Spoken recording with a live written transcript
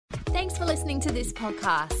Thanks for listening to this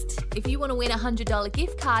podcast. If you want to win a $100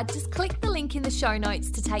 gift card, just click the link in the show notes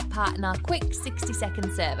to take part in our quick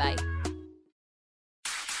 60-second survey.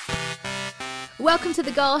 Welcome to The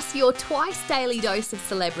Goss, your twice daily dose of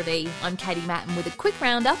celebrity. I'm Katie Matten with a quick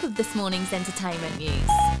roundup of this morning's entertainment news.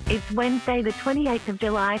 It's Wednesday, the 28th of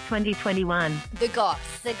July, 2021. The Goss.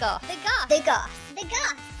 The Goss. The Goss. The Goss. The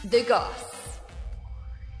Goss. The Goss.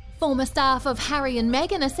 Former staff of Harry and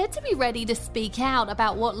Meghan are said to be ready to speak out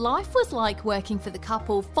about what life was like working for the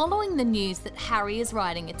couple following the news that Harry is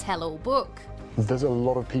writing a tell-all book. There's a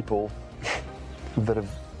lot of people that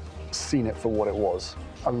have seen it for what it was.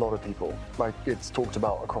 A lot of people. Like, it's talked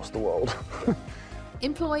about across the world.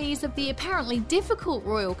 Employees of the apparently difficult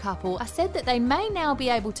royal couple are said that they may now be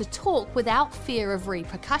able to talk without fear of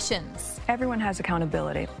repercussions. Everyone has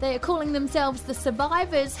accountability. They are calling themselves the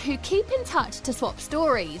survivors who keep in touch to swap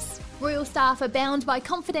stories. Royal staff are bound by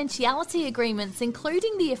confidentiality agreements,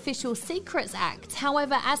 including the Official Secrets Act.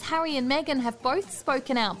 However, as Harry and Meghan have both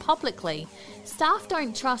spoken out publicly, staff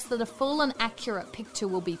don't trust that a full and accurate picture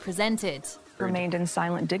will be presented. Remained in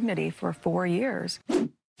silent dignity for 4 years.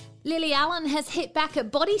 Lily Allen has hit back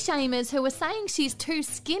at body shamers who are saying she's too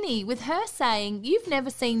skinny, with her saying, "You've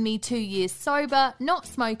never seen me 2 years sober, not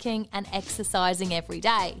smoking and exercising every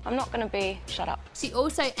day." I'm not going to be shut up. She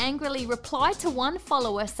also angrily replied to one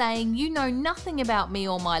follower saying, "You know nothing about me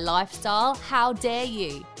or my lifestyle, how dare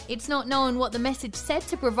you?" It's not known what the message said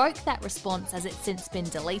to provoke that response, as it's since been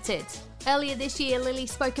deleted. Earlier this year, Lily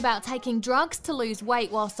spoke about taking drugs to lose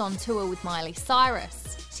weight whilst on tour with Miley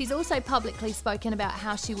Cyrus. She's also publicly spoken about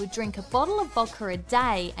how she would drink a bottle of vodka a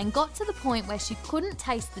day and got to the point where she couldn't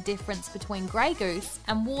taste the difference between Grey Goose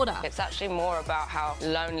and water. It's actually more about how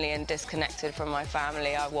lonely and disconnected from my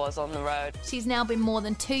family I was on the road. She's now been more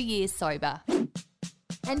than 2 years sober.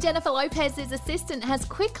 And Jennifer Lopez's assistant has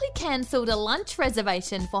quickly cancelled a lunch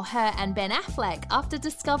reservation for her and Ben Affleck after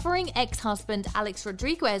discovering ex-husband Alex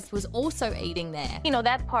Rodriguez was also eating there. You know,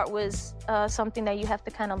 that part was something that you have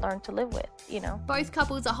to kind of learn to live with, you know. Both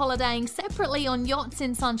couples are holidaying separately on yachts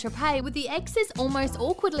in Saint-Tropez, with the exes almost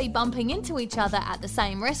awkwardly bumping into each other at the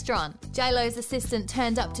same restaurant. J-Lo's assistant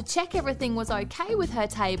turned up to check everything was okay with her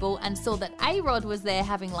table and saw that A-Rod was there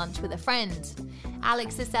having lunch with a friend.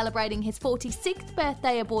 Alex is celebrating his 46th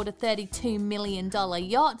birthday aboard a $32 million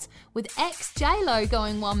yacht, with ex-J-Lo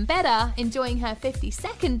going one better, enjoying her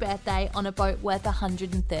 52nd birthday on a boat worth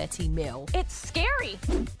 $130 million. It's scary.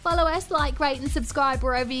 Follow us, like, rate and subscribe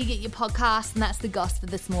wherever you get your podcasts, and that's the Goss for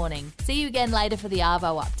this morning. See you again later for the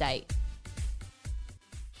Arvo update.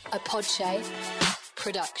 A Podshape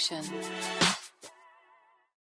production.